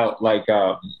worked out. Like,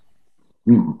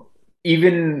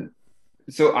 even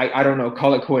so, I don't know,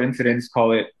 call it coincidence,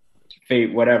 call it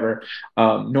fate, whatever.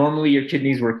 Normally your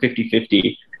kidneys were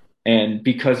 50-50. And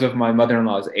because of my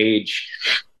mother-in-law's age,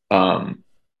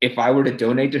 if I were to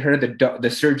donate to her, the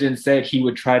surgeon said he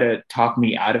would try to talk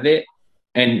me out of it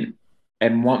and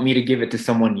want me to give it to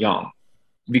someone young,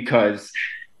 because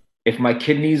if my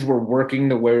kidneys were working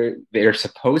the way they're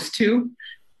supposed to,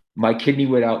 my kidney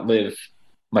would outlive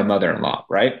my mother-in-law,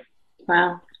 right?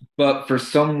 Wow. But for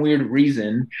some weird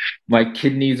reason, my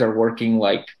kidneys are working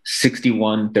like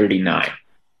 61-39.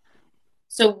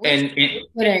 So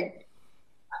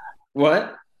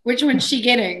what? Which one's she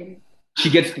getting?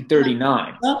 She gets the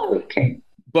 39. Oh, okay.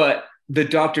 But the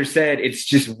doctor said it's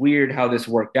just weird how this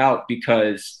worked out,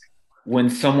 because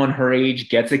when someone her age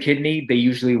gets a kidney, they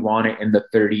usually want it in the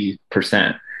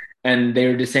 30%. And they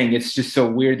were just saying it's just so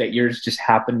weird that yours just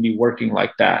happened to be working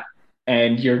like that,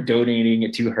 and you're donating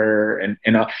it to her. And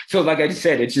so like I just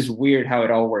said, it's just weird how it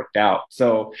all worked out.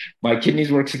 So my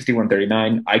kidneys work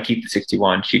 61-39. I keep the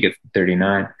 61. She gets the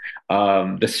 39.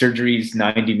 The surgery's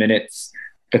 90 minutes.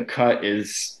 The cut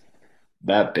is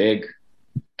that big.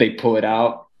 They pull it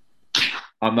out.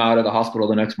 I'm out of the hospital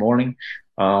the next morning.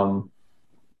 I'm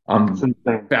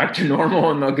back to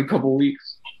normal in like a couple of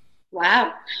weeks.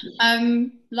 Wow.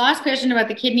 Last question about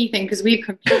the kidney thing, because we've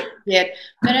completely yet.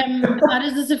 But how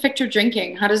does this affect your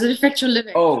drinking? How does it affect your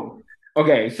living? Oh,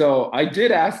 okay. So I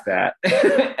did ask that,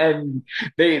 and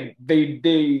they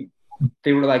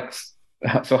were like,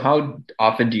 "So how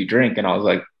often do you drink?" And I was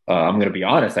like, "I'm gonna be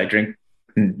honest. I drink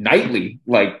nightly.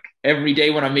 Like every day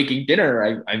when I'm making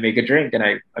dinner, I make a drink and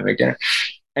I make dinner."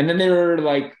 And then they were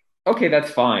like, "Okay,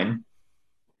 that's fine."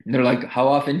 And they're like, "How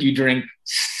often do you drink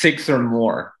 6 or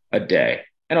more a day?"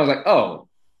 And I was like, "Oh,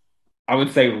 I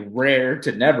would say rare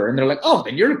to never." And they're like, "Oh,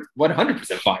 then you're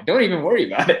 100% fine. Don't even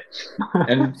worry about it."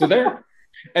 And so there.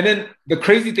 And then the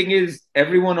crazy thing is,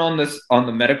 everyone on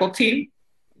the medical team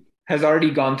has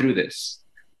already gone through this.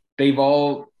 They've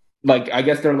all, like, I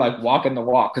guess they're like walking the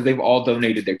walk, because they've all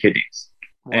donated their kidneys.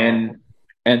 Wow.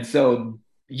 And so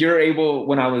you're able,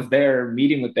 when I was there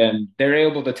meeting with them, they're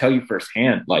able to tell you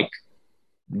firsthand, like,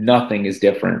 nothing is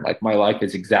different. Like my life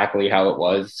is exactly how it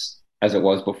was, as it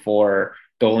was before.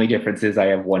 The only difference is I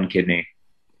have one kidney.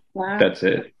 Wow. That's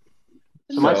it.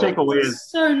 So my takeaway is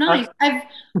so nice.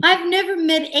 I've never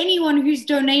met anyone who's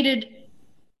donated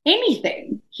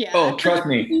anything. Yeah. Oh, trust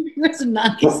me. That's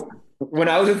nice. When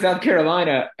I was in South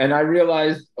Carolina and I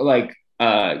realized, like,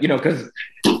 because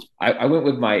I went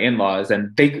with my in-laws,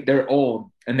 and they're old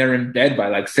and they're in bed by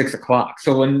like 6 o'clock.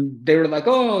 So when they were like,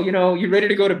 "Oh, you ready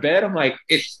to go to bed?" I'm like,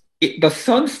 the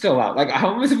sun's still out. Like,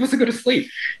 how am I supposed to go to sleep?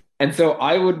 And so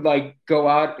I would like go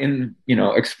out and,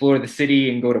 explore the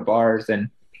city and go to bars. And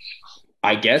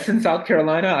I guess in South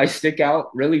Carolina, I stick out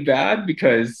really bad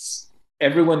because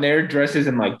everyone there dresses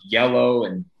in like yellow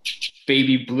and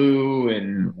baby blue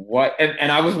and what.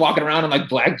 And I was walking around in like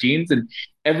black jeans, and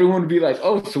everyone would be like,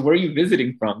 "Oh, so where are you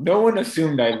visiting from?" No one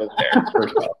assumed I lived there.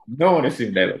 First off, no one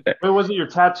assumed I lived there. Wait, was it your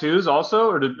tattoos also,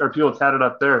 or are people tatted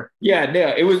up there? Yeah,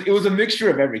 it was a mixture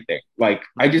of everything. Like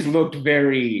I just looked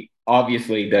very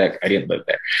obviously that I didn't live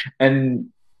there. And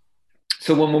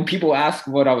so when people ask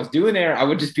what I was doing there, I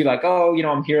would just be like, "Oh,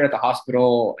 I'm here at the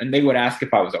hospital," and they would ask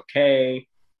if I was okay.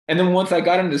 And then once I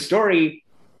got into the story,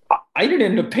 I didn't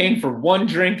end up paying for one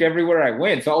drink everywhere I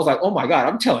went. So I was like, oh my God,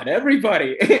 I'm telling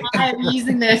everybody. I am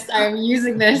using this. I am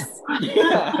using this.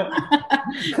 Yeah.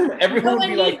 Everyone would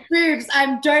be like, boobs,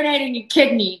 I'm donating a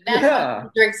kidney. That's yeah.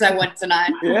 the drinks I want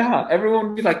tonight. Yeah. Everyone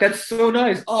would be like, that's so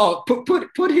nice. Oh,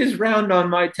 put his round on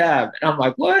my tab. And I'm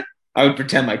like, what? I would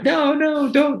pretend like, no,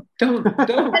 don't.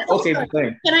 Okay, also,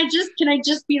 can I just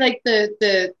be like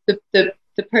the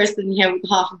person here with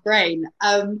half a brain?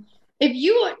 If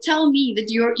you tell me that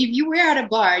if you were at a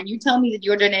bar and you tell me that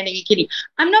you're donating a kidney,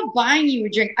 I'm not buying you a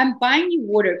drink. I'm buying you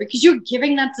water because you're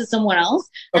giving that to someone else.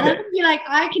 And Okay. I'm gonna be like,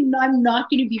 I'm not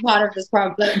going to be part of this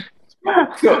problem.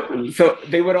 So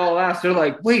they would all ask, they're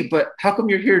like, wait, but how come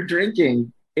you're here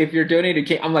drinking if you're donating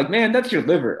kidney? I'm like, man, that's your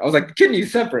liver. I was like, the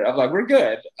kidney's separate. I'm like, we're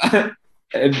good. and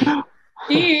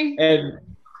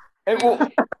well,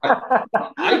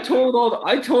 I told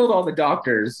all the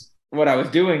doctors what I was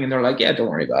doing, and they're like, yeah, don't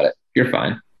worry about it. You're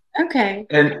fine. Okay.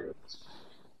 And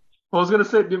Well, I was going to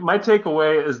say, my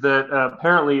takeaway is that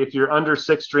apparently if you're under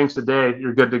 6 drinks a day,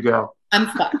 you're good to go. I'm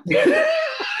fucked.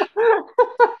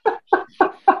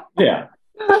 Yeah.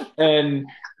 And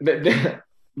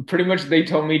pretty much they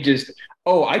told me just,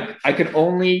 I could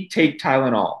only take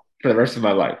Tylenol for the rest of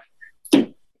my life.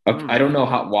 I don't know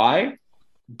why,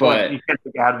 but you can't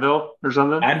take Advil or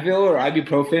something? Advil or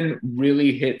ibuprofen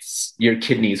really hits your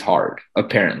kidneys hard,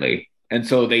 apparently. And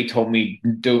so they told me,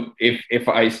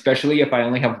 especially if I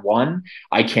only have one,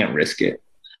 I can't risk it.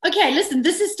 Okay, listen,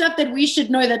 this is stuff that we should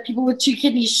know, that people with 2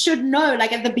 kidneys should know,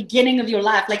 like at the beginning of your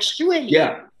life. Like, surely,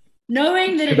 yeah,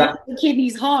 knowing that it hits the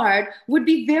kidneys hard would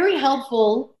be very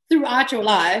helpful throughout your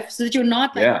life, so that you're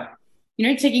not like,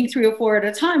 taking 3 or 4 at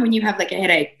a time when you have like a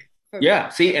headache. Yeah,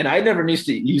 see, and I never used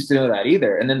to know that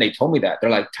either. And then they told me that. They're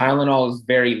like, Tylenol is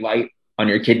very light on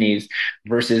your kidneys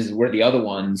versus where the other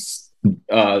ones,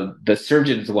 the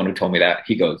surgeon's the one who told me that.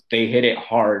 He goes, they hit it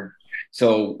hard.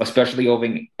 So especially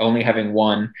only having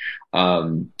one,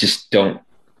 just don't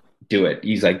do it.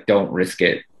 He's like, don't risk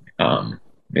it.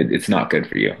 It's not good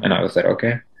for you. And I was like,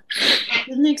 okay. I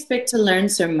didn't expect to learn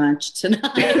so much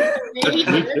tonight. Really?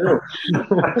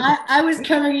 I was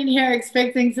coming in here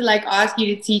expecting to like ask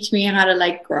you to teach me how to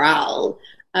like growl.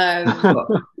 I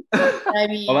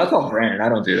mean, well, that's all Brandon. I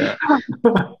don't do that.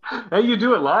 Hey, you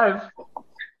do it live.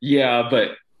 Yeah,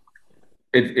 but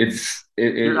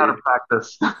you're out of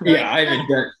practice. Yeah, I haven't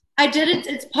done. I did it.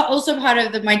 It's also part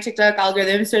of my TikTok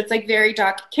algorithm. So it's like very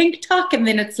dark kink talk, and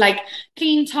then it's like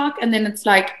clean talk, and then it's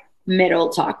like metal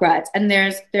talk, right? And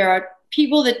there are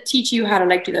people that teach you how to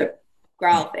like do the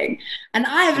growl thing. And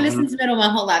I have listened to metal my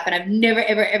whole life, and I've never,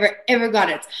 ever, ever, ever got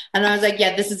it. And I was like,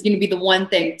 yeah, this is going to be the one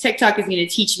thing TikTok is going to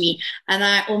teach me. And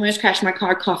I almost crashed my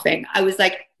car coughing. I was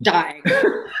like dying.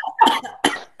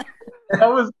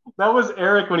 That was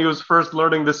Eric when he was first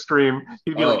learning to scream.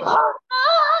 He'd be like,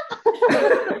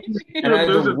 and I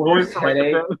had the worst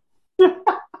headache.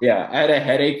 Yeah, I had a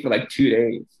headache for like 2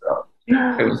 days. So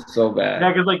it was so bad. Yeah,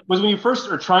 because like when you first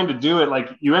are trying to do it, like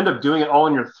you end up doing it all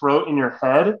in your throat, in your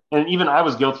head, and even I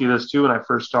was guilty of this too when I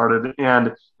first started.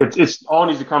 And it's all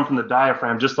needs to come from the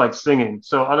diaphragm, just like singing.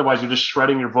 So otherwise, you're just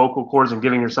shredding your vocal cords and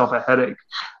giving yourself a headache.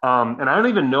 And I don't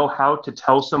even know how to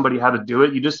tell somebody how to do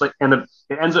it. You just like it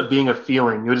ends up being a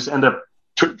feeling. You just end up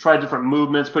try different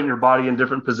movements, putting your body in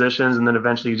different positions, and then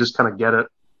eventually you just kind of get it.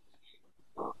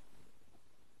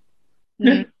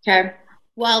 Okay.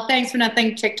 Well, thanks for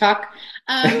nothing, TikTok.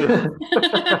 But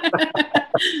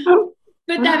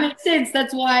that makes sense.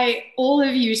 That's why all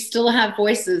of you still have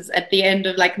voices at the end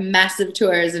of like massive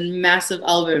tours and massive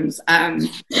albums.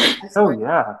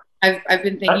 Yeah. I've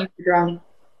been thinking you're wrong.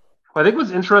 I think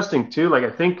what's interesting too, like I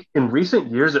think in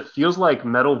recent years, it feels like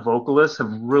metal vocalists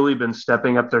have really been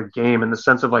stepping up their game in the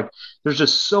sense of like, there's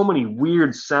just so many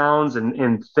weird sounds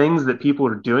and things that people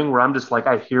are doing where I'm just like,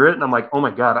 I hear it and I'm like, oh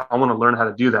my God, I want to learn how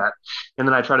to do that. And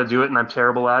then I try to do it and I'm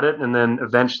terrible at it. And then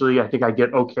eventually I think I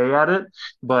get okay at it.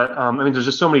 But I mean, there's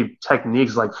just so many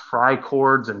techniques like fry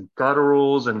chords and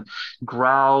gutturals and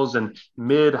growls and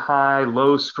mid, high,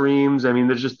 low screams. I mean,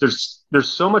 there's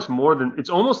so much more than, it's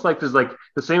almost like there's like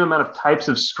the same amount of types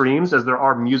of screams as there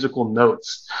are musical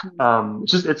notes.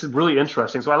 It's really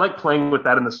interesting. So I like playing with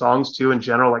that in the songs too, in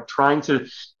general, like trying to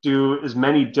do as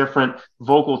many different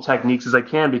vocal techniques as I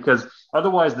can, because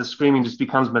otherwise the screaming just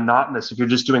becomes monotonous if you're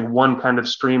just doing one kind of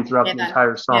scream throughout the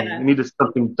entire song. You need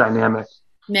something dynamic.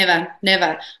 Never.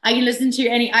 I can listen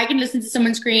to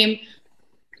someone scream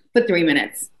for 3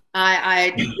 minutes.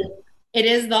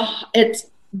 It's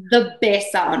the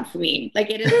best sound for me. Like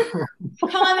it is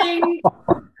calming.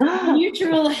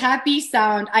 neutral, happy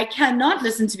sound. I cannot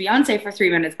listen to Beyonce for 3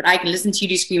 minutes, but I can listen to you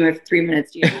do Screamer for 3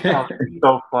 minutes. Oh, it's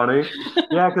so funny.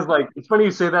 Yeah, because like it's funny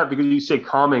you say that because you say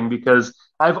calming because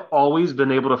I've always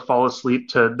been able to fall asleep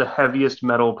to the heaviest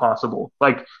metal possible.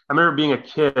 Like I remember being a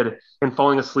kid and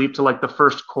falling asleep to like the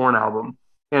first Korn album.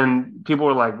 And people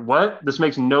were like, "What? This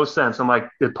makes no sense." I'm like,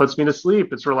 "It puts me to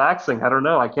sleep. It's relaxing. I don't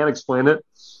know. I can't explain it."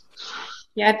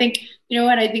 Yeah, I think, you know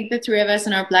what? I think the three of us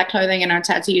in our black clothing and our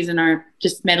tattoos and our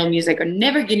just metal music are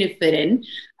never going to fit in.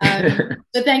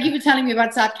 So thank you for telling me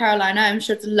about South Carolina. I'm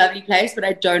sure it's a lovely place, but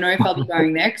I don't know if I'll be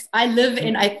going there. 'Cause I live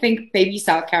in, I think, baby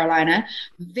South Carolina,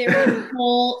 very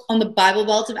small on the Bible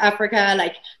Belt of Africa,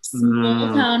 like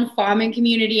small town farming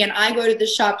community. And I go to the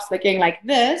shops looking like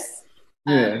this.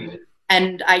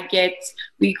 And I get,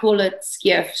 we call it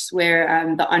skiffs,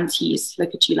 where the aunties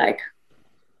look at you like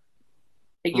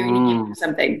you're going to give them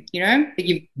something, you know? Like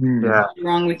you've something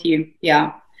wrong with you.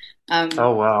 Yeah.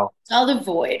 Oh, wow. So I'll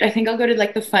avoid. I think I'll go to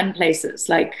like the fun places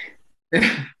like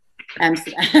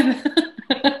Amsterdam.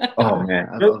 Oh, man.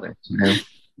 I love it.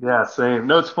 Yeah, same.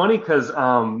 No, it's funny because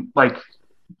like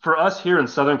for us here in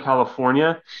Southern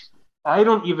California, I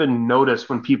don't even notice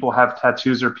when people have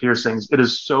tattoos or piercings. It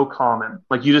is so common.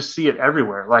 Like you just see it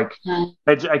everywhere. Like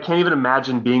I can't even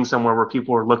imagine being somewhere where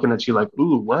people are looking at you like,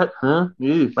 "Ooh, what? Huh?"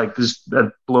 Ew. Like this,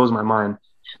 that blows my mind.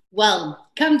 Well,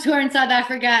 come tour in South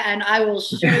Africa and I will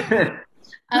show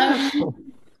you.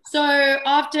 So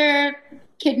after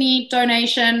kidney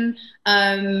donation,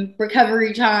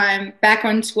 recovery time, back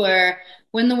on tour,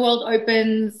 when the world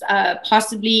opens,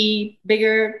 possibly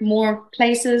bigger, more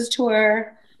places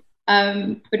tour.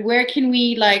 But where can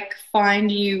we like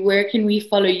find you? Where can we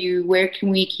follow you? Where can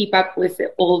we keep up with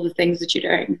all the things that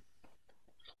you're doing?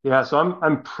 Yeah, so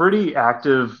I'm pretty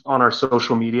active on our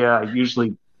social media. I'm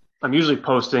usually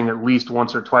posting at least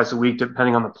once or twice a week,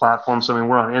 depending on the platform. So I mean,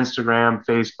 we're on Instagram,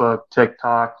 Facebook,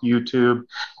 TikTok, YouTube,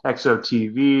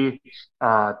 XOTV,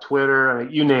 Twitter. I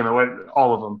mean, you name it,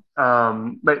 all of them.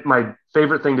 But my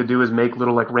favorite thing to do is make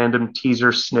little like random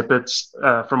teaser snippets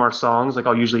from our songs. Like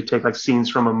I'll usually take like scenes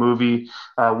from a movie,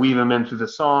 weave them in through the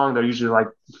song. They're usually like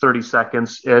 30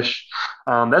 seconds ish.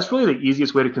 That's really the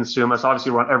easiest way to consume us.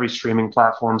 Obviously, we're on every streaming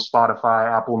platform: Spotify,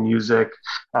 Apple Music,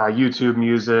 YouTube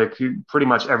Music, pretty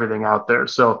much everything out there.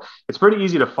 So it's pretty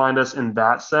easy to find us in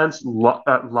that sense.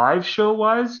 Live show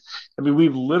wise, I mean,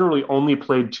 we've literally only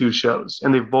played 2 shows,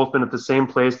 and they've both been at the same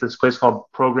place. This place called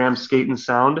Program Skate and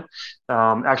Sound,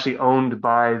 actually owned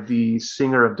by the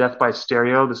singer of Death by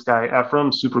Stereo, this guy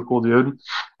Ephraim, super cool dude.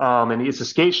 And it's a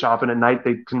skate shop, and at night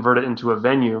they convert it into a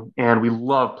venue, and we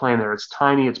love playing there. It's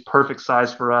tiny, it's perfect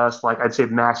size for us. Like I'd say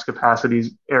max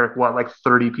capacities, Eric, what, like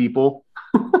 30 people?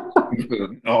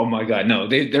 Oh my God, no!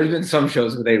 There's been some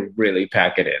shows where they really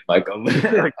pack it in, like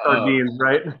like sardines,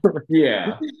 right?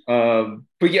 Yeah,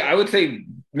 but yeah, I would say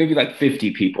maybe like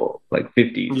 50 people, like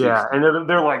 50. 60. Yeah, and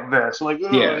they're like this, like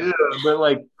yeah. But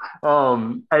like,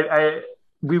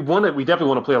 we definitely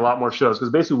want to play a lot more shows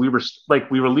because basically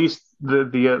we released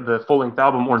the full length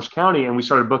album Orange County, and we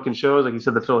started booking shows, like you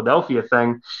said, the Philadelphia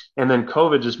thing, and then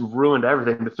COVID just ruined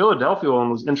everything. The Philadelphia one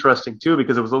was interesting too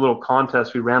because it was a little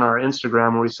contest we ran on our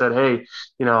Instagram where we said, hey,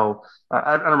 you know,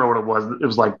 I don't remember what it was. It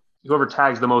was like whoever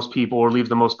tags the most people or leaves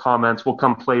the most comments will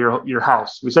come play your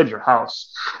house. We said your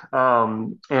house.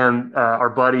 And our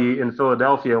buddy in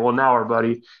Philadelphia, well, now our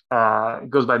buddy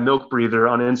goes by Milk Breather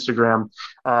on Instagram.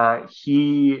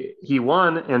 He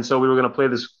won. And so we were going to play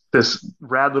this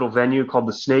rad little venue called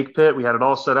the Snake Pit. We had it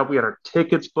all set up. We had our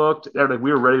tickets booked. We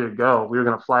were ready to go. We were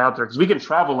going to fly out there because we can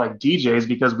travel like DJs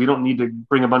because we don't need to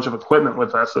bring a bunch of equipment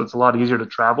with us. So it's a lot easier to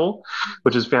travel,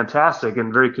 which is fantastic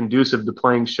and very conducive to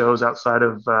playing shows outside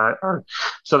of our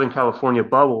Southern California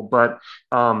bubble. But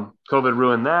COVID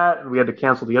ruined that. We had to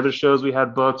cancel the other shows we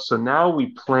had booked. So now we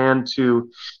plan to,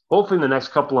 hopefully in the next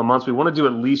couple of months, we want to do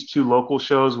at least 2 local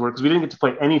shows because we didn't get to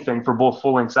play anything for both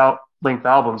full-length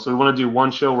albums. So we want to do one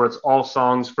show where it's all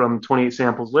songs from 28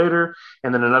 Samples Later,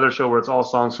 and then another show where it's all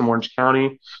songs from Orange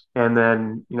County, and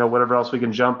then, you know, whatever else we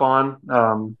can jump on,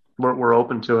 we're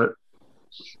open to it.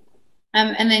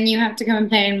 And then you have to come and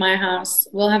play in my house.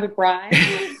 We'll have a bride.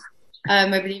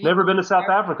 Never been to South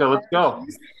Africa. Let's go.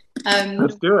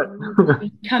 Let's do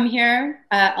it. Come here.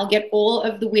 I'll get all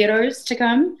of the weirdos to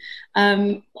come.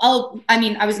 I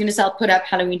was going to say I'll put up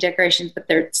Halloween decorations, but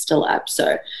they're still up.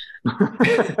 So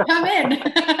come in.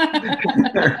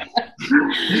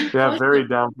 Yeah, very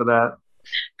down for that.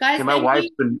 Guys, and my wife's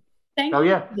been. Thank you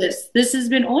for this. This has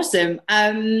been awesome.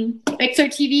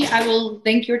 XOTV, I will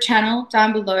link your channel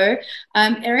down below.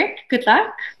 Eric, good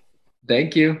luck.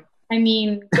 Thank you. I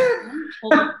mean,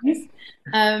 either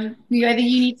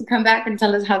you need to come back and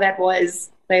tell us how that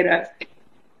was later.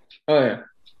 Oh yeah.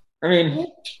 I mean,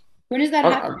 When does that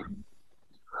happen?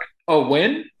 oh,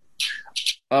 when?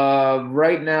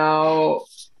 Right now,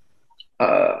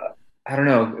 I don't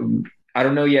know. I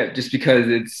don't know yet, just because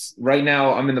it's right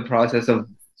now. I'm in the process of.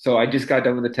 So I just got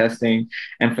done with the testing,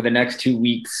 and for the next 2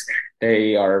 weeks,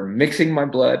 they are mixing my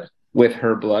blood with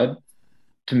her blood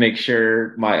to make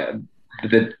sure they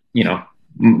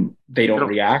don't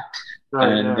react,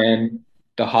 Right, and yeah. then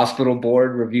the hospital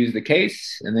board reviews the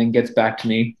case and then gets back to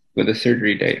me with a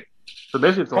surgery date. So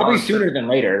basically, it's a Probably lot of sooner than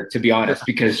later, to be honest,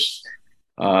 because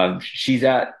she's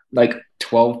at like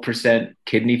 12%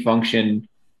 kidney function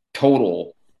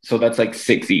total. So that's like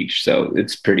 6 each. So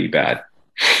it's pretty bad.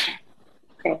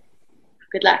 Okay.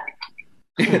 Good luck.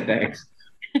 Thanks.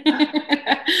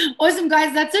 Awesome,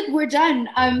 guys. That's it. We're done.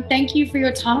 Thank you for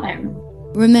your time.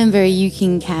 Remember, you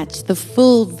can catch the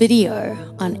full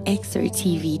video on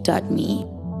XOTV.me,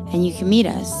 and you can meet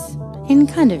us in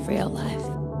kind of real life.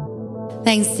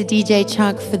 Thanks to DJ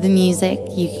Chuck for the music.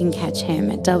 You can catch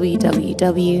him at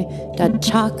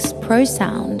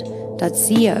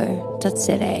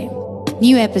www.chucksprosound.co.za.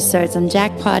 New episodes on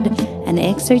Jackpod and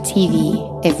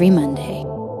XOTV every Monday.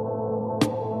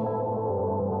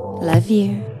 Love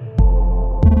you.